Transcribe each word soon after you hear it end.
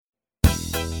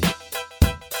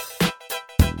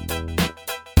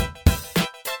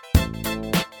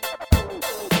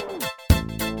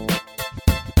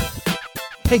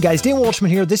Hey guys, Dan Walshman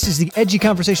here. This is the Edgy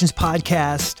Conversations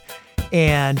podcast.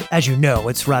 And as you know,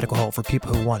 it's radical hope for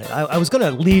people who want it. I was going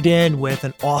to lead in with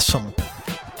an awesome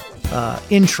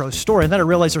intro story, and then I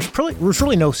realized there's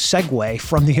really no segue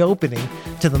from the opening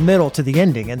to the middle to the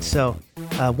ending. And so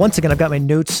once again, I've got my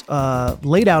notes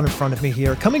laid out in front of me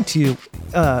here, coming to you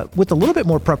with a little bit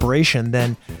more preparation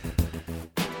than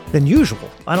usual.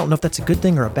 I don't know if that's a good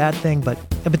thing or a bad thing, but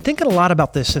I've been thinking a lot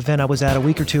about this event I was at a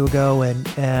week or two ago,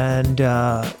 and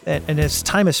as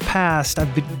time has passed,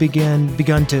 I've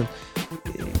begun to,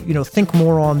 think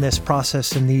more on this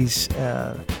process and these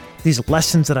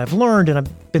lessons that I've learned, and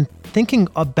I've been thinking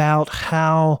about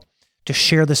how to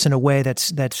share this in a way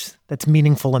that's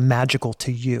meaningful and magical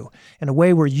to you, in a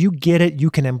way where you get it, you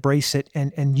can embrace it,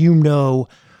 and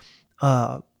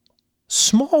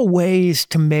small ways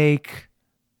to make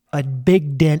a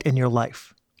big dent in your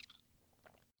life.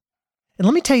 And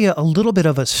let me tell you a little bit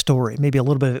of a story, maybe a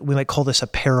little bit, we might call this a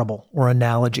parable or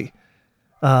analogy.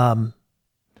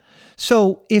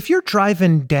 So if you're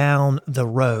driving down the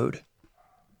road,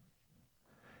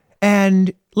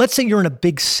 and let's say you're in a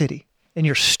big city and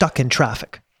you're stuck in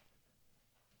traffic,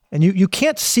 and you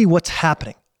can't see what's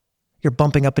happening. You're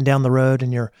bumping up and down the road,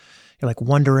 and you're like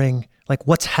wondering, like,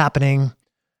 what's happening?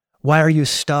 Why are you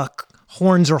stuck?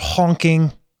 Horns are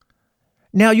honking.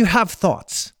 Now you have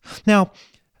thoughts. Now,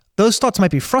 those thoughts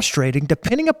might be frustrating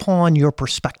depending upon your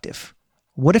perspective.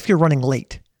 What if you're running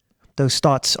late? Those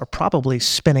thoughts are probably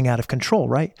spinning out of control,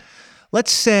 right?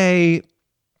 Let's say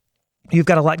you've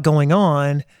got a lot going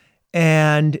on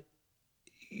and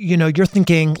you're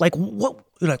thinking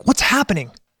what's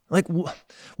happening?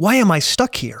 Why am I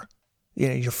stuck here?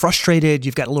 You're frustrated,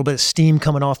 you've got a little bit of steam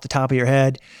coming off the top of your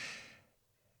head.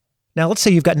 Now, let's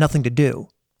say you've got nothing to do.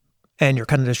 And you're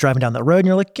kind of just driving down the road and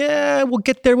you're like, yeah, we'll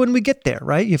get there when we get there,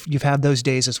 right? You've had those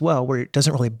days as well where it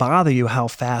doesn't really bother you how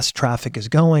fast traffic is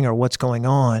going or what's going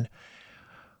on.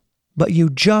 But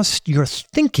you're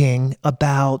thinking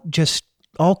about just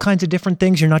all kinds of different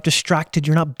things. You're not distracted.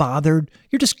 You're not bothered.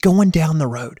 You're just going down the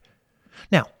road.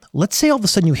 Now, let's say all of a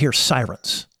sudden you hear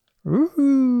sirens.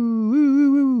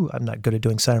 Ooh, I'm not good at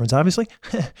doing sirens, obviously.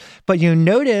 But you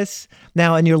notice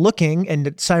now, and you're looking, and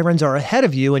the sirens are ahead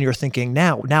of you, and you're thinking,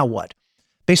 now what?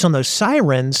 Based on those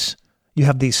sirens, you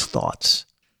have these thoughts.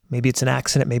 Maybe it's an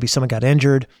accident. Maybe someone got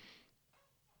injured.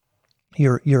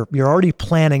 You're already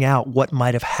planning out what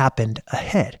might have happened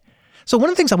ahead. So one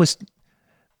of the things I was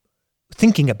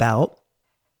thinking about,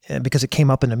 because it came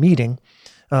up in a meeting,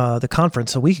 the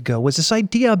conference a week ago, was this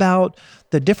idea about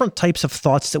the different types of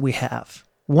thoughts that we have.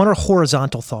 One are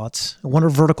horizontal thoughts, and one are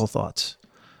vertical thoughts.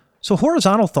 So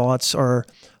horizontal thoughts are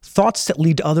thoughts that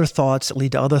lead to other thoughts, that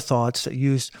lead to other thoughts,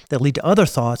 that lead to other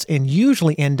thoughts, and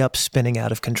usually end up spinning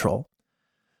out of control.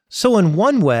 So in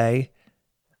one way,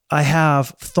 I have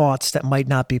thoughts that might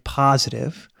not be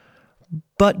positive,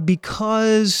 but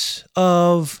because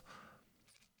of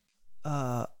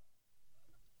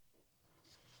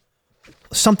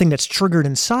something that's triggered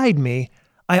inside me,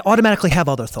 I automatically have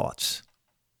other thoughts.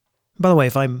 By the way,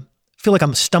 if I feel like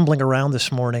I'm stumbling around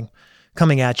this morning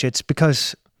coming at you, it's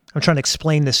because I'm trying to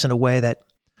explain this in a way that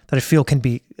I feel can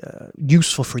be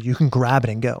useful for you. You can grab it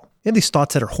and go. You have these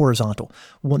thoughts that are horizontal.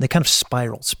 When they kind of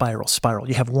spiral.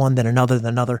 You have one, then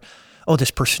another. Oh,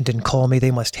 this person didn't call me.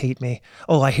 They must hate me.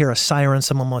 Oh, I hear a siren.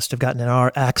 Someone must have gotten in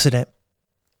an accident.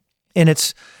 And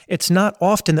it's not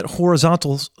often that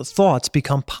horizontal thoughts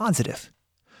become positive.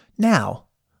 Now,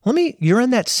 you're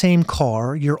in that same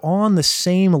car, you're on the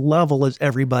same level as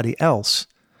everybody else.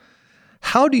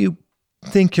 How do you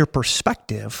think your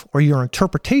perspective or your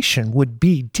interpretation would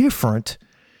be different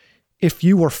if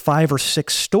you were 5 or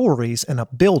 6 stories in a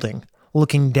building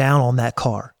looking down on that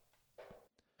car?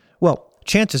 Well,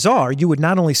 chances are you would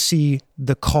not only see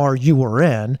the car you were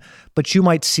in, but you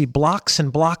might see blocks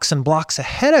and blocks and blocks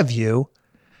ahead of you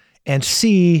and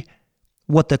see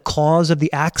what the cause of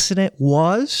the accident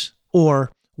was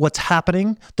or what's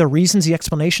happening, the reasons, the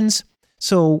explanations.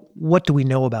 So what do we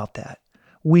know about that?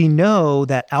 We know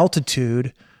that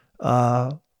altitude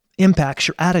impacts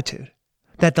your attitude,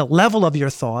 that the level of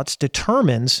your thoughts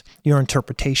determines your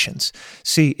interpretations.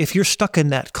 See, if you're stuck in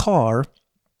that car,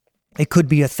 it could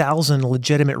be 1,000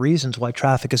 legitimate reasons why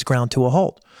traffic is ground to a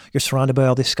halt. You're surrounded by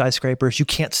all these skyscrapers. You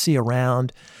can't see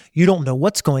around. You don't know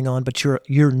what's going on, but you're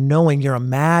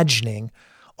imagining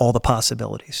all the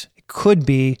possibilities. It could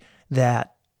be that,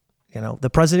 the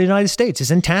president of the United States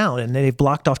is in town and they've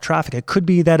blocked off traffic. It could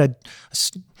be that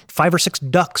 5 or 6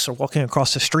 ducks are walking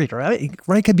across the street, right?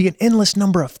 It could be an endless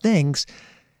number of things.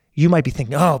 You might be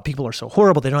thinking, oh, people are so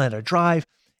horrible. They don't know how to drive.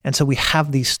 And so we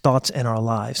have these thoughts in our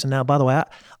lives. And now, by the way,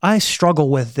 I struggle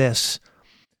with this.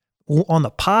 On the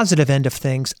positive end of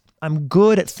things, I'm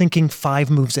good at thinking 5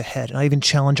 moves ahead. And I even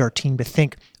challenge our team to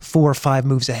think 4 or 5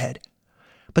 moves ahead.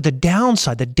 But the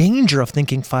downside, the danger of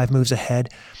thinking 5 moves ahead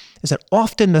is that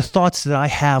often the thoughts that I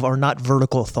have are not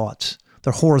vertical thoughts.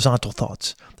 They're horizontal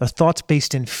thoughts. They're thoughts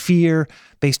based in fear,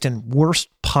 based in worst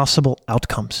possible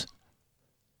outcomes.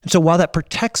 And so while that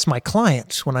protects my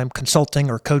clients when I'm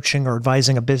consulting or coaching or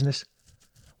advising a business,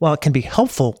 while it can be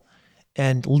helpful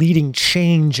and leading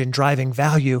change and driving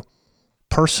value,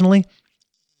 personally,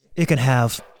 it can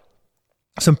have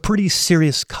some pretty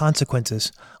serious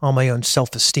consequences on my own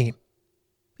self-esteem.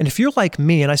 And if you're like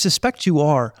me, and I suspect you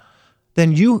are,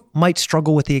 then you might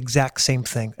struggle with the exact same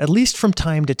thing, at least from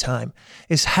time to time,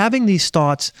 is having these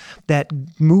thoughts that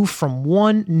move from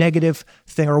one negative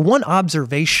thing or one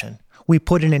observation. We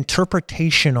put an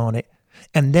interpretation on it.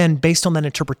 And then based on that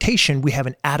interpretation, we have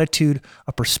an attitude,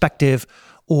 a perspective,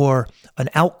 or an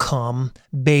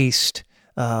outcome-based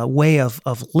way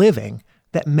of living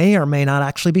that may or may not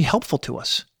actually be helpful to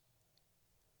us.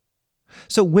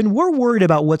 So when we're worried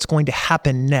about what's going to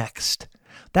happen next,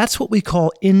 that's what we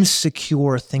call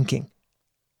insecure thinking.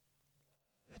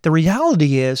 The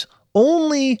reality is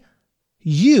only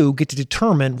you get to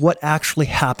determine what actually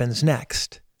happens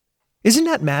next. Isn't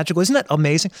that magical? Isn't that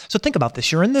amazing? So think about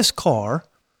this. You're in this car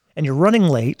and you're running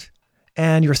late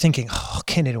and you're thinking, oh,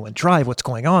 can't anyone drive? What's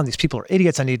going on? These people are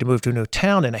idiots. I need to move to a new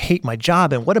town and I hate my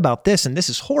job. And what about this? And this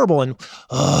is horrible. And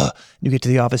you get to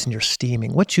the office and you're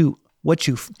steaming. What you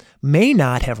may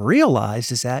not have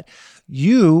realized is that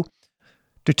you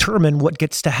determine what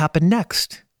gets to happen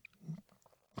next.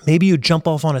 Maybe you jump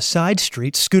off on a side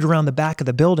street, scoot around the back of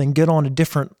the building, get on a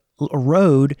different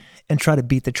road and try to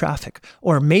beat the traffic.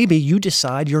 Or maybe you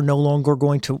decide you're no longer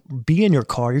going to be in your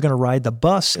car. You're going to ride the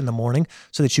bus in the morning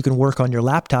so that you can work on your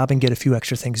laptop and get a few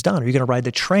extra things done. Or you're going to ride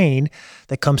the train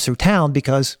that comes through town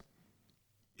because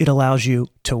it allows you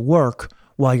to work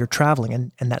while you're traveling,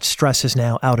 and that stress is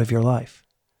now out of your life.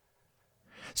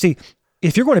 See,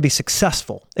 if you're going to be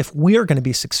successful, if we're going to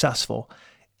be successful,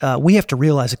 we have to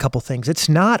realize a couple things. It's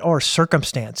not our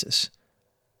circumstances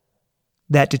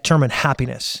that determine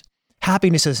happiness.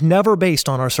 Happiness is never based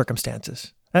on our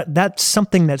circumstances. That's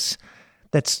something that's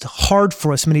hard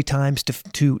for us many times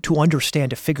to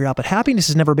understand, to figure out. But happiness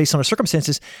is never based on our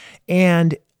circumstances,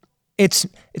 and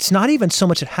it's not even so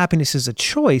much that happiness is a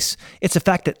choice. It's the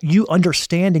fact that you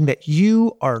understanding that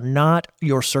you are not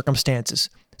your circumstances,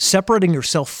 separating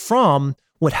yourself from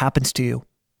what happens to you.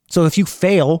 So if you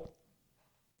fail,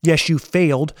 yes, you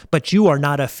failed, but you are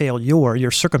not a failure. Your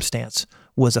circumstance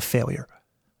was a failure.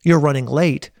 You're running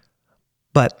late,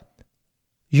 but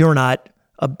you're not,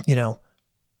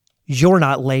 you're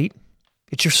not late.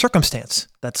 It's your circumstance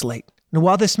that's late. And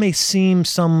while this may seem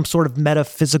some sort of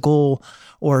metaphysical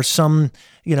or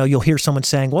you'll hear someone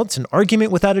saying, well, it's an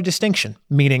argument without a distinction,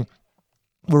 meaning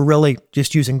we're really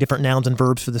just using different nouns and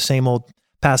verbs for the same old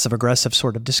passive-aggressive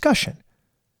sort of discussion.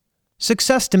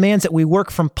 Success demands that we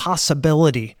work from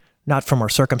possibility, not from our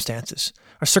circumstances.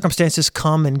 Our circumstances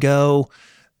come and go,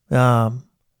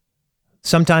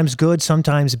 sometimes good,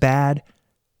 sometimes bad.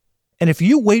 And if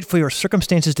you wait for your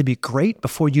circumstances to be great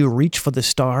before you reach for the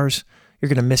stars, you're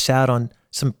going to miss out on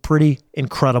some pretty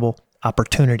incredible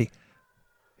opportunity.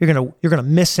 You're going to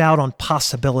miss out on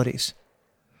possibilities.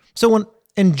 So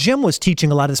when Jim was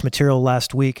teaching a lot of this material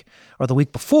last week or the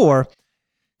week before,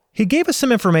 he gave us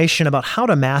some information about how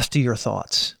to master your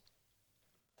thoughts.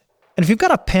 And if you've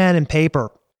got a pen and paper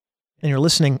and you're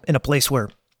listening in a place where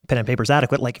pen and paper is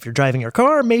adequate, like if you're driving your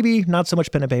car, maybe not so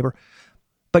much pen and paper,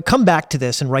 but come back to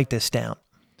this and write this down.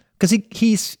 Because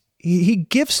he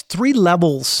gives 3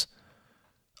 levels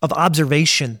of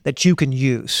observation that you can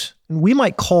use. And we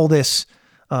might call this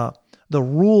the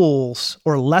rules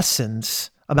or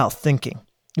lessons about thinking.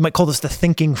 You might call this the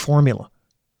thinking formula,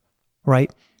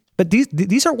 right? But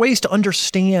these are ways to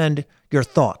understand your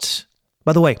thoughts.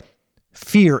 By the way,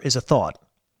 fear is a thought.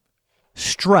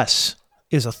 Stress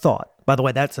is a thought. By the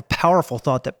way, that's a powerful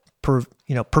thought that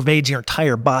pervades your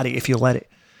entire body if you let it.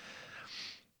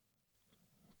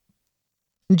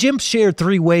 Jim shared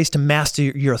 3 ways to master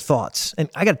your thoughts. And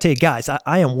I got to tell you guys,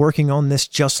 I am working on this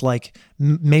just like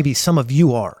maybe some of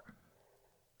you are.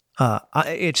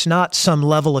 It's not some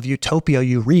level of utopia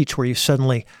you reach where you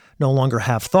suddenly no longer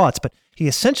have thoughts, but he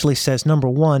essentially says, number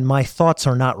 1, my thoughts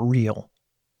are not real.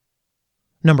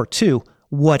 Number 2,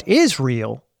 what is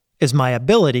real is my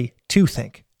ability to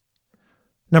think.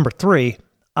 Number 3,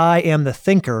 I am the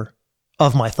thinker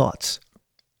of my thoughts.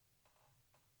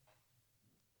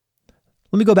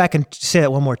 Let me go back and say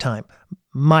that one more time.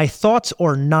 my thoughts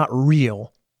are not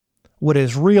real. What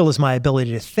is real is my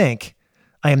ability to think.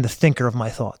 I am the thinker of my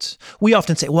thoughts. We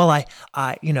often say, well,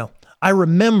 I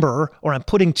remember, or I'm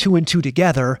putting two and two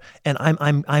together, and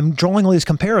I'm drawing all these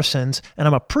comparisons, and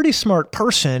I'm a pretty smart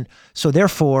person, so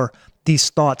therefore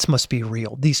these thoughts must be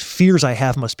real. These fears I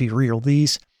have must be real.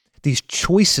 These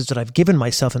choices that I've given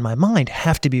myself in my mind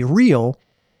have to be real.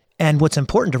 And what's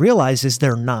important to realize is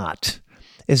they're not.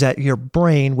 Is that your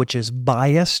brain, which is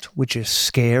biased, which is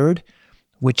scared,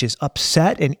 which is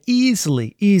upset and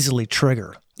easily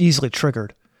triggered,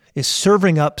 is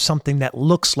serving up something that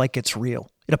looks like it's real.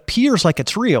 It appears like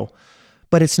it's real,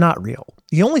 but it's not real.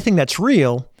 The only thing that's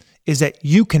real is that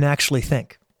you can actually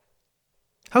think.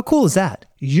 How cool is that?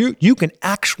 You can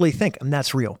actually think, and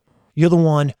that's real. You're the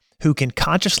one who can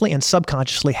consciously and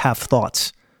subconsciously have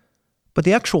thoughts. But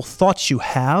the actual thoughts you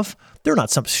have, they're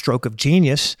not some stroke of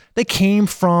genius. They came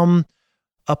from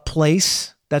a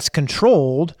place that's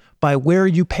controlled by where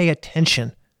you pay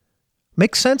attention.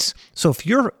 Makes sense? So if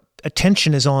your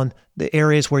attention is on the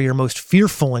areas where you're most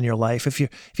fearful in your life, if your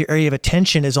area of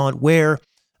attention is on where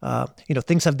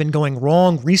things have been going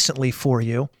wrong recently for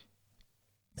you,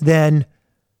 then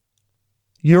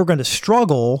you're going to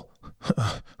struggle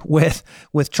with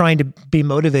trying to be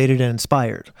motivated and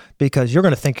inspired, because you're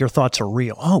going to think your thoughts are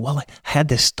real. Oh, well, I had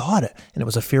this thought and it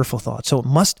was a fearful thought. So it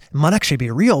might actually be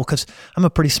real because I'm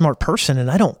a pretty smart person and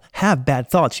I don't have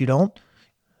bad thoughts. You don't?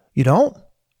 You don't?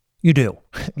 You do.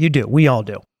 You do. We all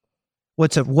do.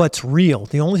 What's real?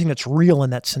 The only thing that's real in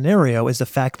that scenario is the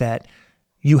fact that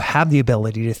you have the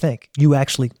ability to think. You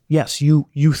actually, yes, you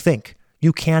think.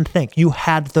 You can think. You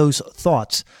had those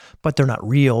thoughts, but they're not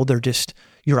real. They're just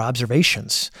your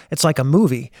observations. It's like a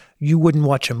movie. You wouldn't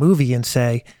watch a movie and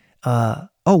say, oh,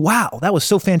 wow, that was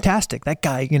so fantastic. That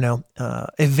guy,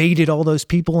 evaded all those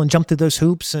people and jumped through those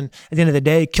hoops. And at the end of the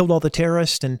day, killed all the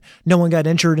terrorists and no one got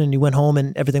injured and he went home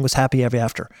and everything was happy ever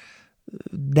after.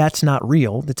 That's not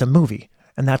real. It's a movie.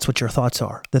 And that's what your thoughts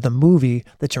are. They're the movie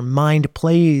that your mind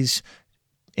plays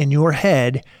in your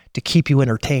head to keep you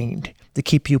entertained, to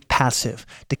keep you passive,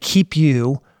 to keep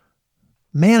you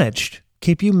managed,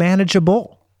 keep you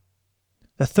manageable.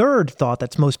 The third thought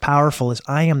that's most powerful is,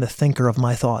 I am the thinker of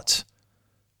my thoughts.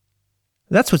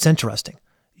 That's what's interesting.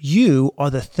 You are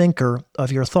the thinker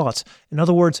of your thoughts. In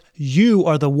other words, you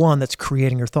are the one that's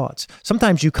creating your thoughts.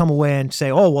 Sometimes you come away and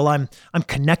say, "Oh, well, I'm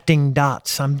connecting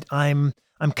dots. I'm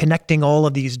connecting all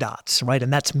of these dots, right?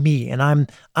 And that's me. And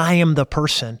I am the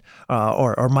person,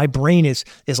 or my brain is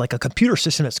like a computer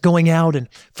system that's going out and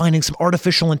finding some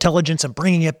artificial intelligence and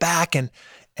bringing it back. And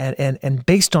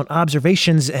based on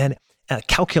observations and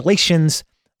calculations,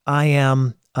 I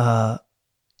am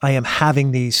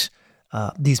having these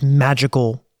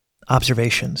magical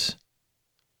observations."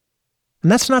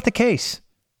 And that's not the case.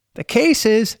 The case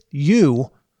is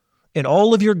you, in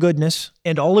all of your goodness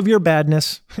and all of your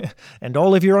badness and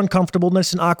all of your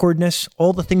uncomfortableness and awkwardness,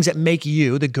 all the things that make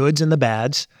you, the goods and the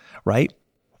bads, right,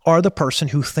 are the person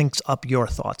who thinks up your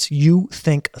thoughts. You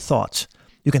think thoughts.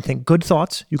 You can think good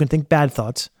thoughts. You can think bad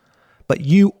thoughts. But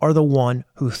you are the one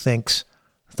who thinks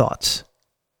thoughts.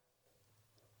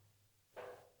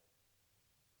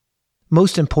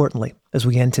 Most importantly, as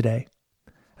we end today,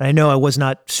 and I know I was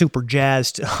not super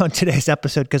jazzed on today's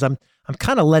episode because I'm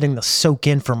kind of letting this soak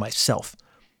in for myself,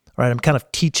 right? I'm kind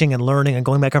of teaching and learning and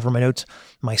going back over my notes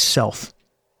myself,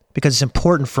 because it's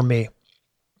important for me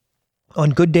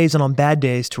on good days and on bad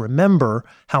days to remember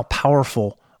how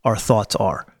powerful our thoughts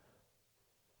are.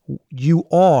 You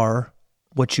are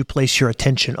what you place your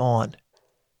attention on.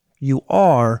 You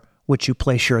are what you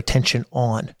place your attention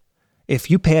on. If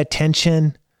you pay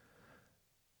attention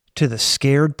to the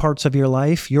scared parts of your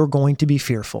life, you're going to be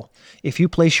fearful. If you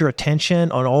place your attention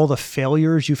on all the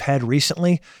failures you've had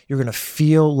recently, you're going to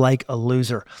feel like a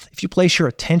loser. If you place your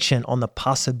attention on the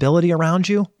possibility around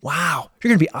you, wow, you're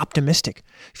going to be optimistic.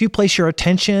 If you place your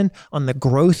attention on the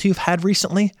growth you've had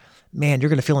recently, man, you're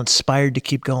going to feel inspired to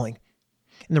keep going.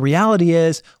 And the reality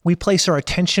is, we place our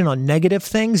attention on negative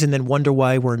things and then wonder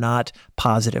why we're not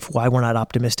positive, why we're not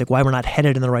optimistic, why we're not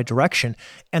headed in the right direction.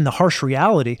 And the harsh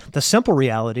reality, the simple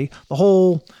reality,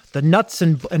 the nuts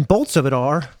and bolts of it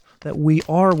are that we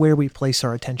are where we place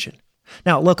our attention.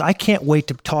 Now, look, I can't wait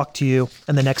to talk to you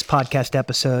in the next podcast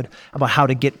episode about how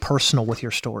to get personal with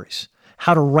your stories,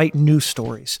 how to write new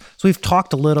stories. So we've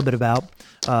talked a little bit about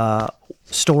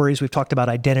stories. We've talked about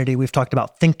identity. We've talked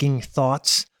about thinking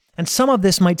thoughts. And some of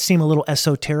this might seem a little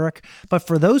esoteric, but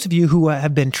for those of you who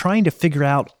have been trying to figure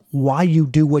out why you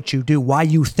do what you do, why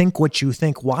you think what you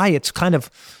think, why it's kind of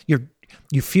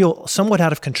you feel somewhat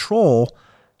out of control,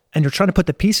 and you're trying to put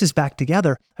the pieces back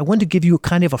together, I wanted to give you a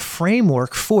kind of a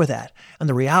framework for that. And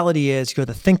the reality is you're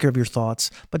the thinker of your thoughts,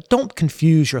 but don't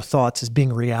confuse your thoughts as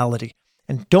being reality.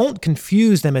 And don't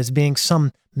confuse them as being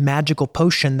some magical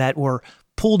potion that were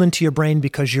pulled into your brain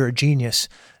because you're a genius.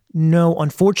 No,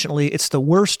 unfortunately, it's the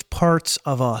worst parts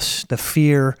of us, the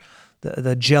fear,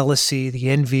 the jealousy, the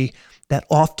envy, that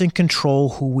often control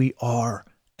who we are.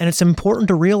 And it's important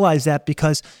to realize that,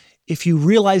 because if you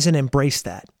realize and embrace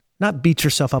that, not beat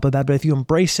yourself up about it, but if you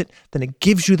embrace it, then it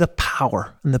gives you the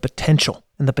power and the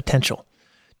potential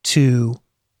to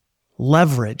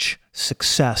leverage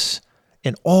success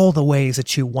in all the ways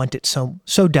that you want it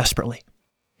so desperately.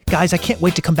 Guys, I can't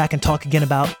wait to come back and talk again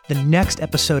about the next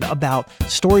episode about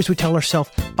stories we tell ourselves.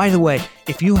 By the way,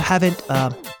 if you haven't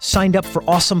signed up for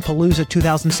Awesome Palooza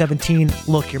 2017,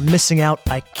 look, you're missing out.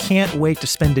 I can't wait to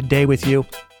spend a day with you.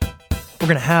 We're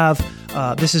going to have,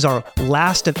 this is our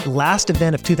last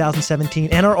event of 2017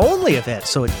 and our only event,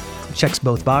 so it checks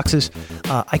both boxes.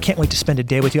 I can't wait to spend a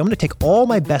day with you. I'm going to take all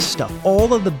my best stuff,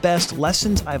 all of the best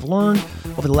lessons I've learned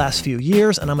over the last few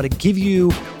years, and I'm going to give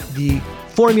you the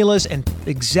formulas and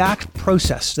exact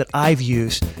process that I've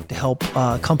used to help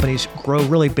companies grow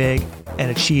really big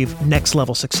and achieve next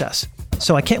level success.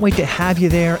 So I can't wait to have you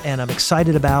there, and I'm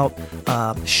excited about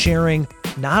sharing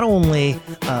not only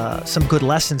some good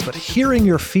lessons, but hearing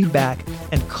your feedback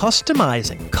and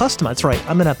customizing. That's right.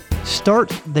 I'm going to start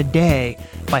the day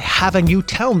by having you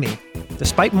tell me,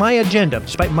 despite my agenda,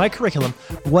 despite my curriculum,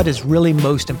 what is really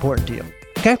most important to you.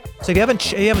 Okay, so if you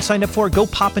haven't signed up for it, go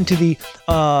pop into the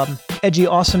Edgy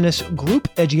Awesomeness group,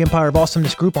 Edgy Empire of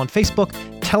Awesomeness group on Facebook.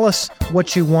 Tell us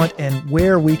what you want and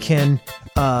where we can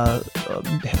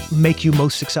make you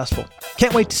most successful.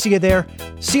 Can't wait to see you there.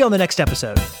 See you on the next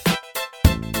episode.